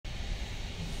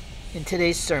In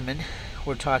today's sermon,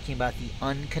 we're talking about the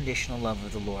unconditional love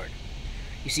of the Lord.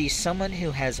 You see, someone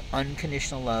who has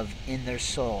unconditional love in their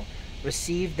soul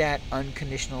received that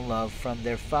unconditional love from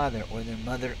their father or their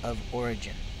mother of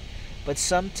origin. But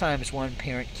sometimes one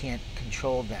parent can't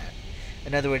control that.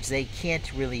 In other words, they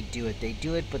can't really do it. They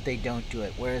do it, but they don't do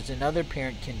it, whereas another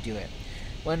parent can do it.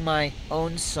 When my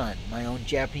own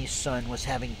Japanese son, was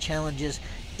having challenges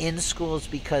in schools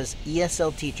because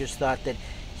ESL teachers thought that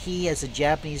he, as a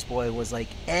Japanese boy, was like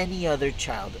any other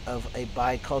child of a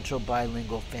bicultural,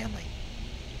 bilingual family.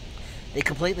 They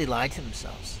completely lied to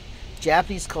themselves.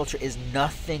 Japanese culture is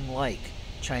nothing like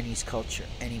Chinese culture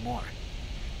anymore.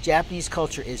 Japanese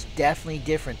culture is definitely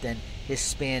different than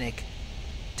Hispanic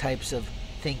types of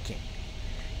thinking.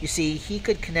 You see, he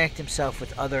could connect himself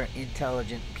with other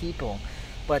intelligent people,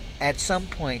 but at some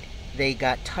point they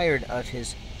got tired of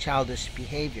his childish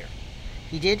behavior.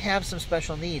 He did have some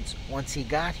special needs once he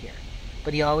got here,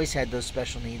 but he always had those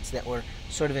special needs that were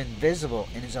sort of invisible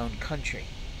in his own country.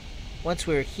 Once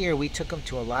we were here, we took him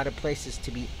to a lot of places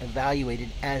to be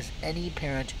evaluated as any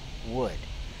parent would,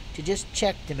 to just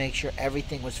check to make sure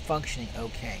everything was functioning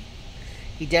okay.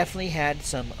 He definitely had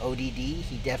some ODD,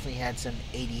 he definitely had some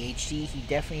ADHD, he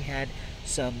definitely had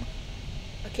some,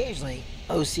 occasionally,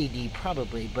 OCD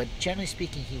probably, but generally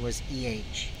speaking he was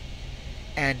EH.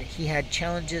 And he had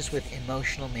challenges with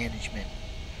emotional management.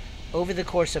 Over the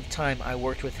course of time, I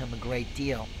worked with him a great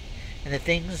deal. And the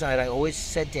things that I always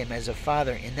said to him as a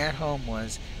father in that home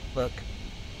was, look,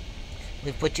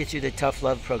 we've put you through the tough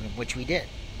love program, which we did.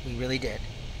 We really did.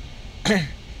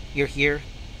 You're here.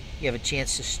 You have a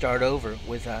chance to start over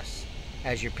with us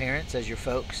as your parents, as your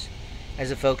folks, as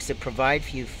the folks that provide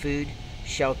for you food,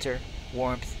 shelter,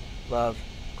 warmth, love,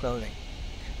 clothing.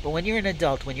 But when you're an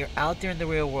adult, when you're out there in the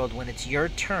real world, when it's your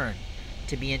turn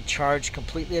to be in charge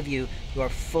completely of you, you are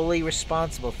fully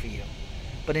responsible for you.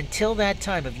 But until that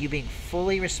time of you being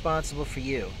fully responsible for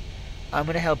you, I'm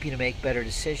going to help you to make better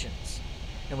decisions.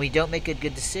 And when you don't make a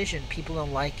good decision, people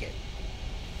don't like it.